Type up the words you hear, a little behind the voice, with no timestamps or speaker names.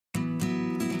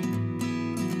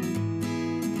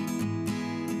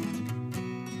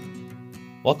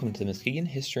Welcome to the Muskegon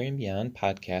History and Beyond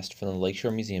podcast from the Lakeshore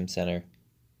Museum Center.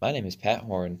 My name is Pat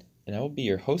Horn, and I will be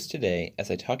your host today as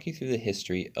I talk you through the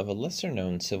history of a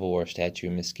lesser-known Civil War statue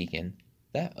in Muskegon,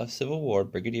 that of Civil War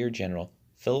Brigadier General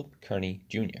Philip Kearny,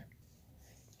 Jr.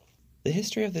 The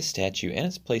history of this statue and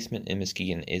its placement in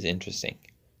Muskegon is interesting.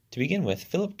 To begin with,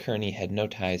 Philip Kearny had no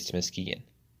ties to Muskegon.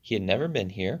 He had never been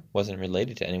here, wasn't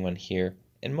related to anyone here,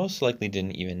 and most likely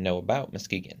didn't even know about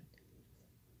Muskegon.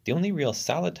 The only real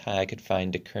solid tie I could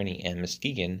find to Kearny and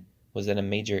Muskegon was that a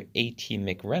Major A.T.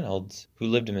 McReynolds, who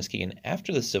lived in Muskegon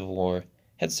after the Civil War,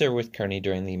 had served with Kearny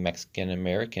during the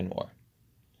Mexican-American War.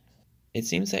 It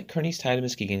seems that Kearny's tie to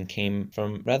Muskegon came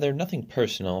from rather nothing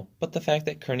personal, but the fact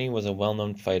that Kearny was a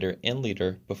well-known fighter and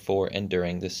leader before and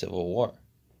during the Civil War.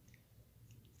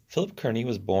 Philip Kearny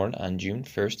was born on June 1,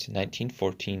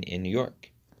 1914 in New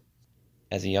York.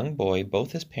 As a young boy,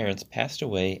 both his parents passed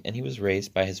away and he was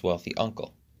raised by his wealthy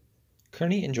uncle.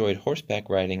 Kearny enjoyed horseback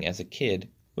riding as a kid,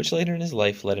 which later in his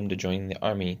life led him to join the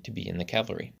army to be in the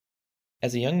cavalry.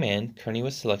 As a young man, Kearny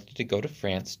was selected to go to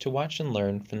France to watch and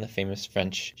learn from the famous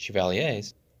French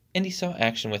chevaliers, and he saw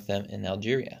action with them in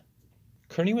Algeria.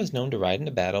 Kearny was known to ride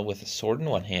into battle with a sword in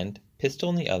one hand, pistol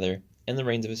in the other, and the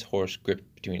reins of his horse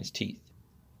gripped between his teeth.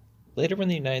 Later, when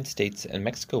the United States and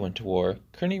Mexico went to war,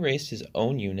 Kearny raised his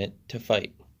own unit to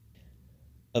fight.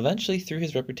 Eventually, through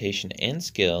his reputation and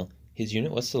skill, his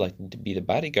unit was selected to be the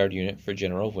bodyguard unit for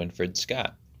General Winfield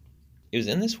Scott. It was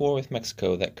in this war with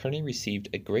Mexico that Kearny received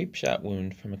a grape-shot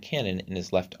wound from a cannon in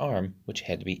his left arm, which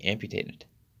had to be amputated.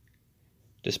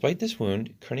 Despite this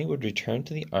wound, Kearny would return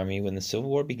to the army when the Civil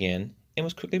War began and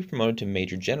was quickly promoted to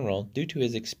Major General due to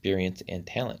his experience and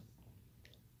talent.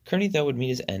 Kearny, though, would meet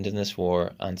his end in this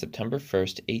war on September 1,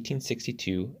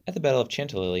 1862, at the Battle of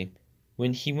Chantilly,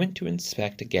 when he went to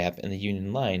inspect a gap in the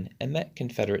Union line and met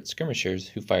Confederate skirmishers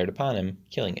who fired upon him,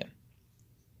 killing him.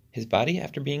 His body,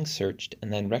 after being searched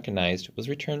and then recognized, was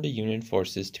returned to Union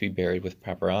forces to be buried with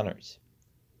proper honors.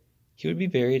 He would be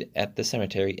buried at the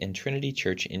cemetery in Trinity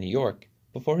Church in New York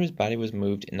before his body was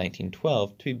moved in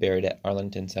 1912 to be buried at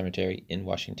Arlington Cemetery in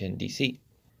Washington, D.C.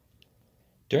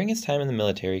 During his time in the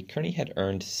military, Kearny had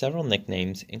earned several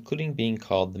nicknames, including being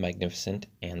called the Magnificent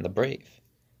and the Brave.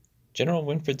 General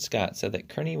Winfield Scott said that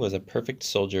Kearny was a perfect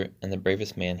soldier and the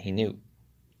bravest man he knew.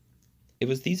 It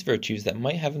was these virtues that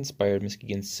might have inspired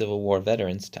Muskegon's Civil War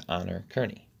veterans to honor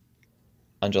Kearny.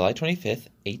 On July 25,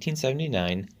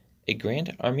 1879, a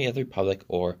Grand Army of the Republic,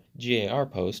 or GAR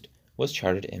post, was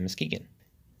chartered in Muskegon.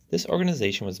 This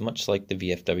organization was much like the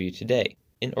VFW today,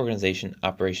 in organization,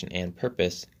 operation, and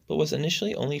purpose, but was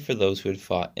initially only for those who had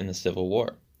fought in the Civil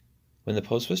War. When the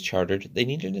post was chartered, they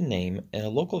needed a name, and a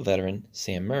local veteran,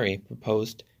 Sam Murray,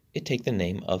 proposed it take the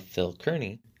name of Phil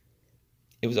Kearny.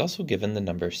 It was also given the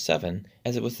number 7,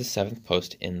 as it was the 7th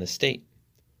post in the state.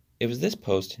 It was this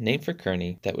post, named for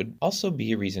Kearny, that would also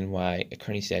be a reason why a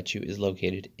Kearny statue is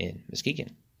located in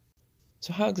Muskegon.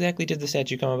 So how exactly did the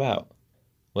statue come about?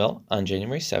 Well, on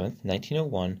January 7,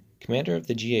 1901, commander of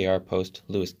the GAR post,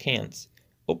 Lewis Cantz,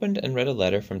 opened and read a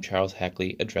letter from Charles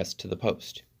Hackley addressed to the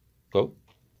post. Quote,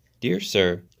 "Dear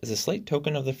Sir, as a slight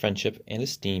token of the friendship and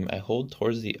esteem I hold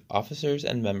towards the officers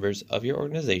and members of your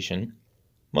organization,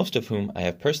 most of whom I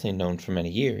have personally known for many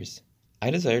years,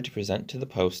 I desire to present to the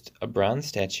post a bronze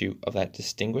statue of that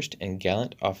distinguished and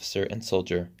gallant officer and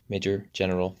soldier, Major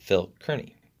General Phil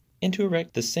Kearny, and to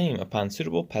erect the same upon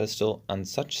suitable pedestal on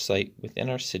such site within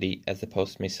our city as the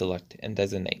post may select and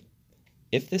designate.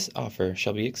 If this offer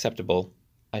shall be acceptable,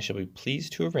 I shall be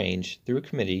pleased to arrange through a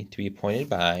committee to be appointed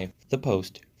by the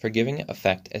post for giving it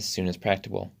effect as soon as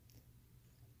practicable.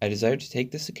 I desire to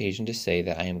take this occasion to say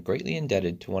that I am greatly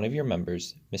indebted to one of your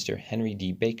members, Mr. Henry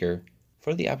D. Baker,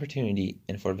 for the opportunity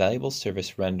and for valuable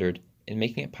service rendered in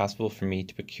making it possible for me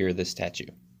to procure this statue."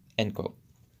 End quote.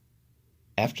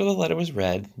 After the letter was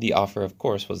read, the offer, of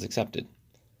course, was accepted.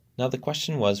 Now the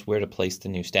question was where to place the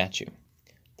new statue.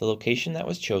 The location that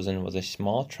was chosen was a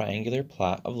small triangular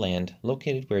plot of land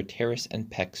located where Terrace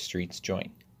and Peck Streets join,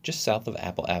 just south of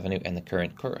Apple Avenue and the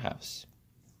current courthouse.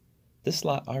 This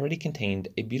lot already contained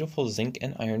a beautiful zinc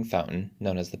and iron fountain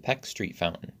known as the Peck Street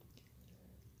Fountain.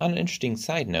 On an interesting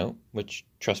side note, which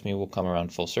trust me will come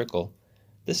around full circle,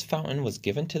 this fountain was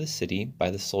given to the city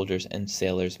by the Soldiers and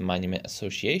Sailors Monument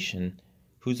Association,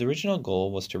 whose original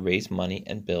goal was to raise money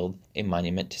and build a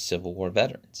monument to Civil War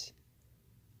veterans.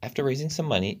 After raising some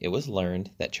money, it was learned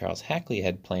that Charles Hackley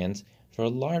had plans for a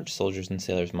large Soldiers and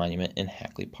Sailors monument in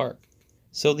Hackley Park.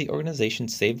 So the organization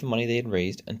saved the money they had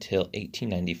raised until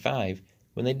 1895,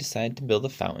 when they decided to build a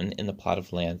fountain in the plot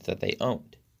of land that they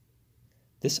owned.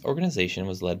 This organization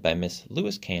was led by Miss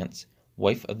Lewis Cantz,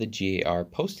 wife of the GAR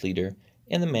post leader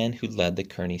and the man who led the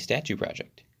Kearny Statue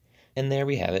Project. And there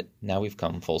we have it, now we've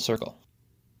come full circle.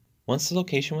 Once the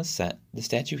location was set, the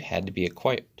statue had to be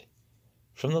acquired.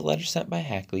 From the letter sent by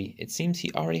Hackley, it seems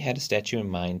he already had a statue in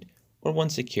mind, or one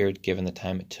secured given the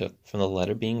time it took from the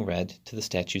letter being read to the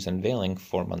statue's unveiling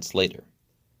 4 months later.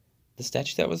 The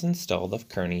statue that was installed of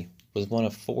Kearny was one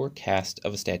of 4 casts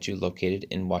of a statue located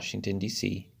in Washington,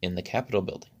 D.C. in the Capitol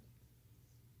building.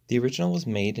 The original was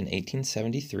made in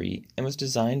 1873 and was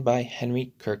designed by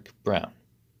Henry Kirk Brown.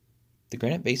 The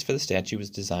granite base for the statue was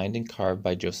designed and carved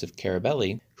by Joseph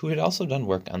Carabelli, who had also done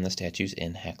work on the statues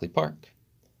in Hackley Park.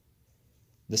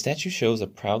 The statue shows a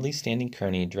proudly standing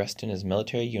Kearny dressed in his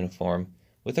military uniform,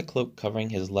 with a cloak covering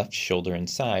his left shoulder and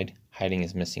side, hiding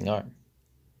his missing arm.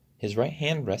 His right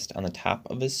hand rests on the top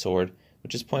of his sword,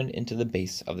 which is pointed into the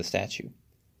base of the statue.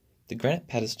 The granite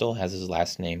pedestal has his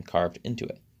last name carved into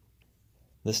it.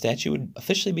 The statue would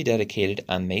officially be dedicated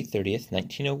on May 30th,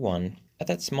 1901, at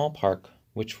that small park,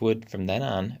 which would from then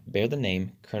on bear the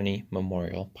name Kearny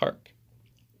Memorial Park.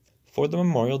 For the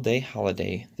Memorial Day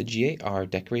holiday, the GAR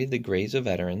decorated the graves of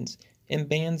veterans, and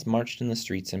bands marched in the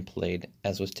streets and played,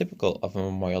 as was typical of a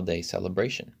Memorial Day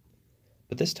celebration.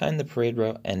 But this time the parade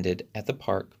route ended at the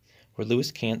park, where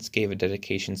Louis Kantz gave a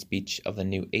dedication speech of the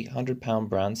new 800-pound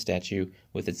bronze statue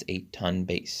with its 8-ton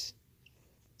base.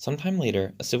 Sometime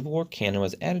later, a Civil War cannon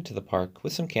was added to the park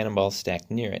with some cannonballs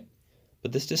stacked near it,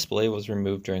 but this display was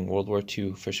removed during World War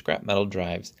II for scrap metal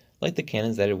drives like the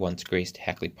cannons that had once graced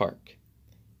Hackley Park.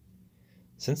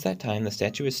 Since that time, the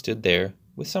statue has stood there,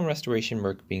 with some restoration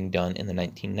work being done in the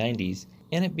 1990s,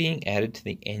 and it being added to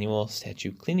the annual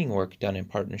statue cleaning work done in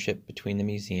partnership between the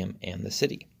museum and the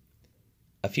city.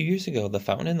 A few years ago, the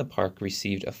fountain in the park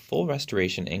received a full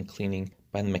restoration and cleaning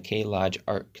by the McKay Lodge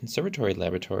Art Conservatory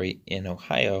Laboratory in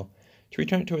Ohio to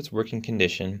return it to its working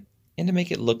condition and to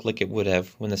make it look like it would have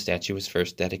when the statue was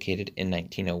first dedicated in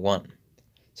 1901.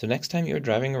 So next time you're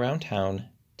driving around town,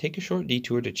 take a short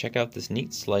detour to check out this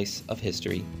neat slice of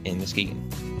history in Muskegon.